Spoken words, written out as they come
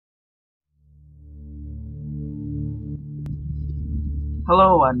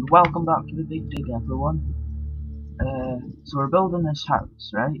Hello and welcome back to the Big Dig, everyone. So we're building this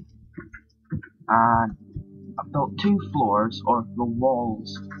house, right? And I've built 2 floors, or the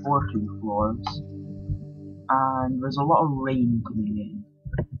walls for 2 floors, and there's a lot of rain coming in.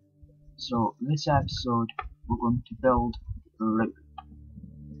 So this episode we're going to build the roof.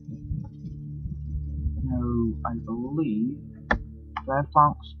 Now I believe, do I have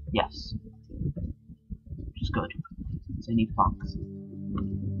planks? Yes. Which is good, because I need planks.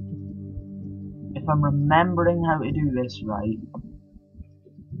 If I'm remembering how to do this right,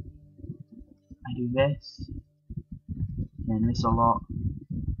 I do this, then this a lot,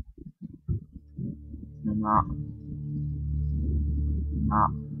 then that, and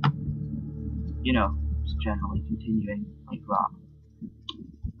that. You know, just generally continuing like that.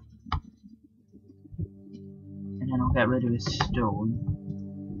 And then I'll get rid of this stone.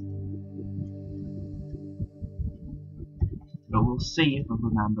 But we'll see if I've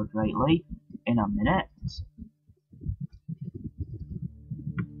remembered rightly in a minute.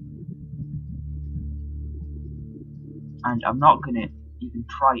 And I'm not gonna even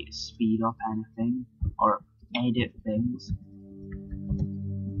try to speed up anything or edit things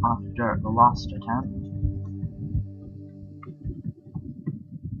after the last attempt,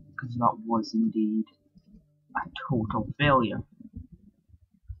 because that was indeed a total failure.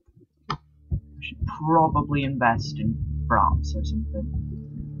 I should probably invest in props or something.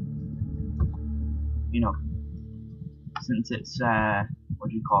 You know, since it's what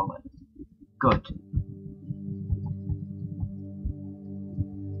do you call it? Good.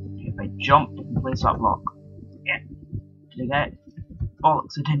 If I jumped and place that block. Yeah. Did I get it?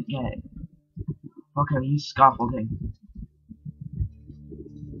 Bollocks, I didn't get it. Okay, I'll use scaffolding.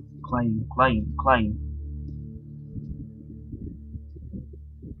 Climb, climb, climb.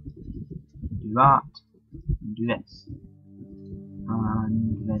 Do that. And do this.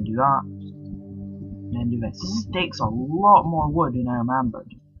 And then do that. And then do this. This takes a lot more wood than I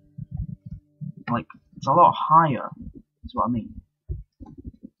remembered. Like, it's a lot higher. That's what I mean.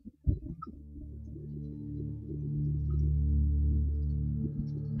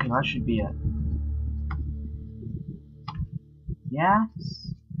 Okay, that should be it.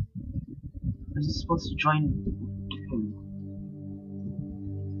 Yes? This is supposed to join 2.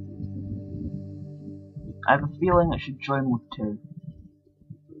 I have a feeling it should join with 2.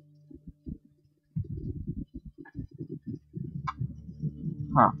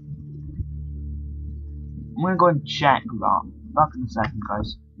 Huh. I'm gonna go and check that. Back in a second,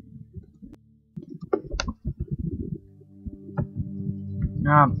 guys.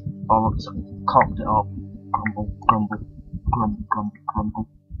 Ah, bollocks, I cocked it up. Grumble, grumble, grumble, grumble, grumble.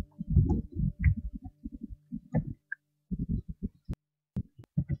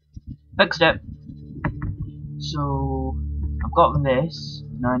 Fixed it. So, I've got this.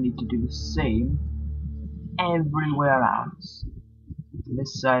 Now I need to do the same everywhere else.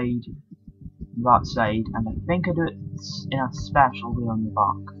 This side, that side, and I think I do it in a special way on the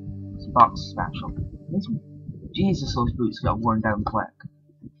back. The back's special. Jesus, those boots got worn down quick.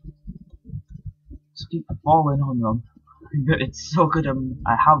 Just keep falling on them. It's so good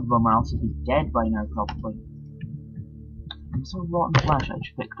I have them, or else I'd be dead by now probably. I'm so rotten flesh I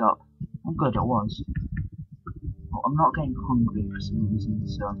just picked up. How good it was. Well, I'm not getting hungry for some reason,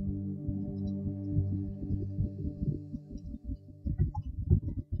 so.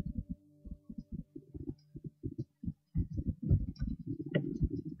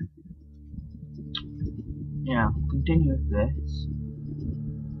 Yeah, continue with this.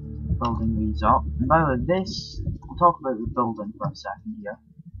 Building these up. And by the way, this, we'll talk about the building for a second here.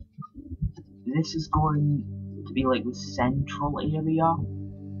 This is going to be like the central area.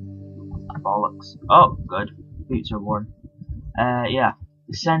 Bollocks. Oh, good. Boots are worn. Yeah,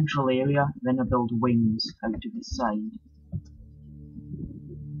 the central area, then I build wings out to the side.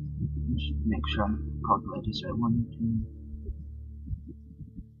 Just make sure I'm calculating this right. 1, 2.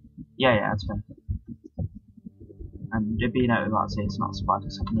 Yeah, that's fine. And it being out of that, say it's not so bad,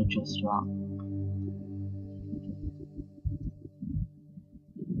 because I can adjust to that.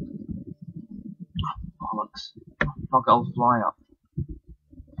 Bollocks. Fuck, it'll fly up.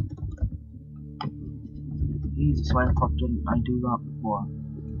 Jesus, why the fuck didn't I do that before?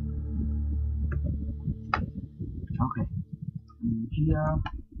 Okay. And here.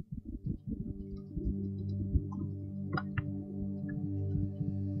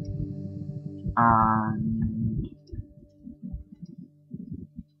 And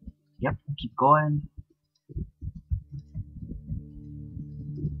yep, keep going.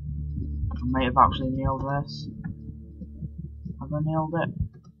 I might have actually nailed this. Have I nailed it?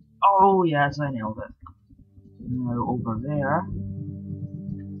 Oh yes, I nailed it. Now over there.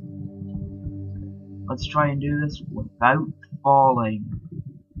 Let's try and do this without falling.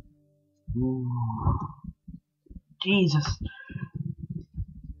 Ooh. Jesus.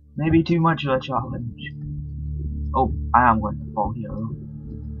 Maybe too much of a challenge. Oh, I am going to fall here though.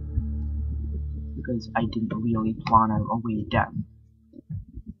 Because I didn't really plan out a way down.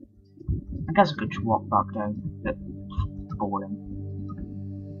 I guess I could just walk back down. Bit boring.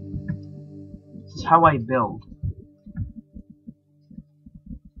 This is how I build.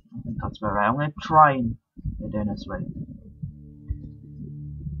 I think that's about right. I'm going to try and get down this way.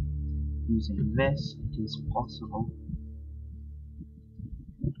 Using this, it is possible.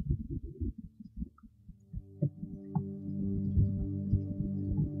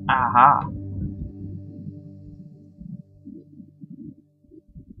 Aha!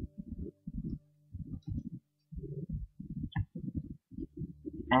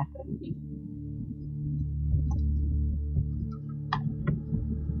 Epic.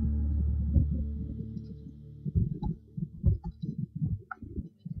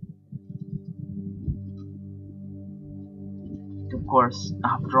 Of course,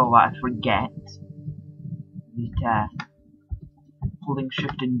 after all that, I forget that holding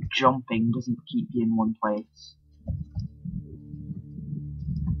shift and jumping doesn't keep you in one place.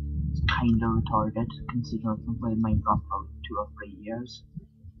 It's kinda retarded, considering I've been playing Minecraft for 2 or 3 years.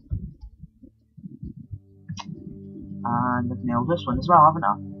 And I've nailed this one as well, haven't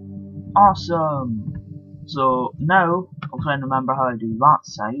I? Awesome! So now, I'll try and remember how to do that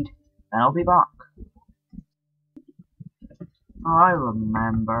side, then I'll be back. Oh, I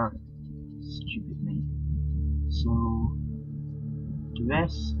remember. Stupid me. So, do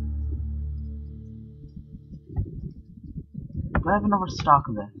this. Do I have another stock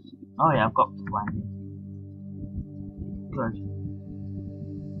of this? Oh yeah, I've got plenty. Good.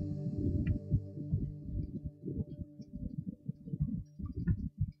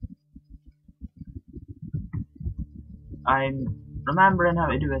 I'm remembering how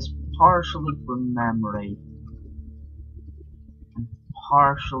to do this partially from memory. And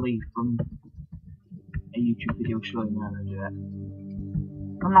partially from a YouTube video showing me how to do it.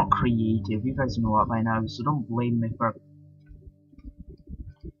 I'm not creative, you guys know that by now, so don't blame me for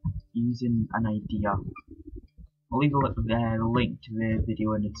using an idea. I'll leave a link to the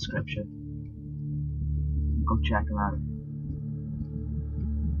video in the description. Go check them out.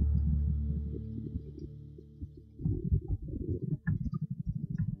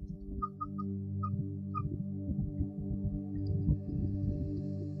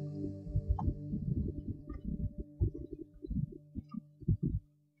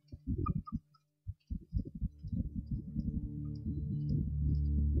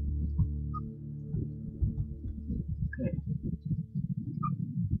 Okay.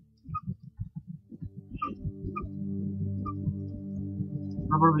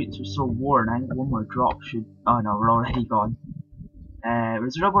 Rubber boots are so worn, I think one more drop should... Oh no, we're already gone.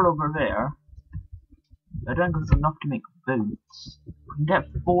 There's rubber over there. I don't think there's enough to make boots. We can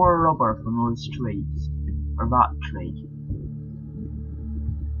get 4 rubber from those trees. Or that tree.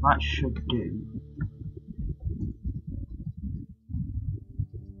 That should do.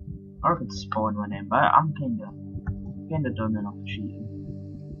 Or I could spawn one in, but I'm kinda done enough cheating.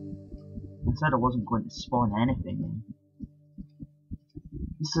 I said I wasn't going to spawn anything in.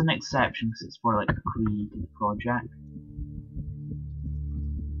 This is an exception because it's for like a creative project.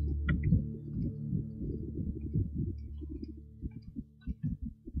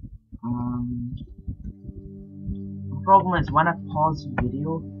 The problem is when I pause the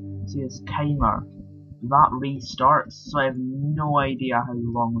video, see this timer, that restarts, so I have no idea how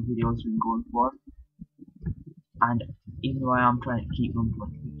long the video's been going for. And even though I am trying to keep them for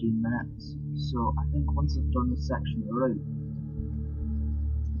like 15 minutes, so I think once I've done this section of the route,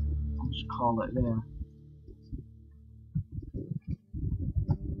 I'll just call it there.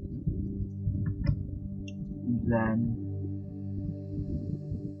 And then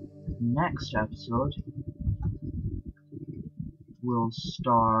next episode we'll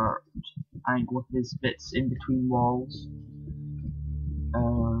start, I think, with these bits in between walls,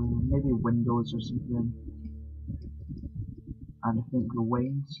 maybe windows or something, and I think the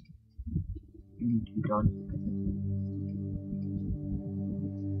wings need to be done.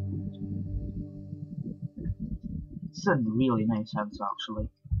 It's a really nice house actually.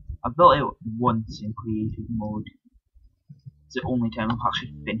 I built it once in creative mode. It's the only time I've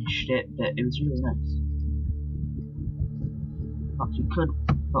actually finished it, but it was really nice. In fact, you could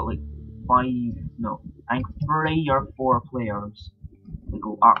put like 5, no, I think 3 or 4 players like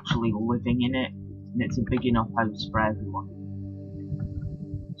actually living in it, and it's a big enough house for everyone.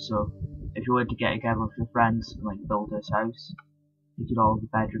 So, if you were to get together with your friends and like build this house, you could all have a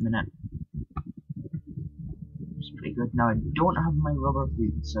bedroom in it. pretty good. Now I don't have my rubber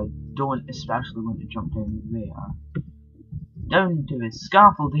boots, so I don't especially want to jump down there. Down to the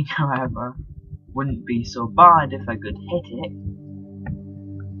scaffolding, however, wouldn't be so bad if I could hit it.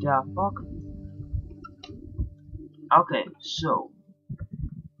 The fuck? Okay, so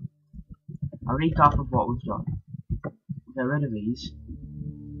a recap of what we've done. Get rid of these.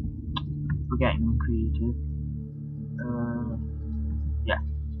 We're getting them creative. Yeah.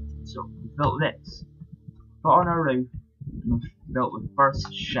 So we built this. Put on our roof, and we've built the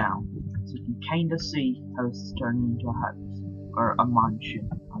first shell. So you can kinda see how this is turning into a house. Or a mansion,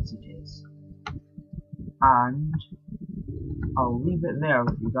 as it is. And I'll leave it there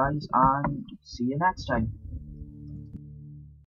with you guys, and see you next time.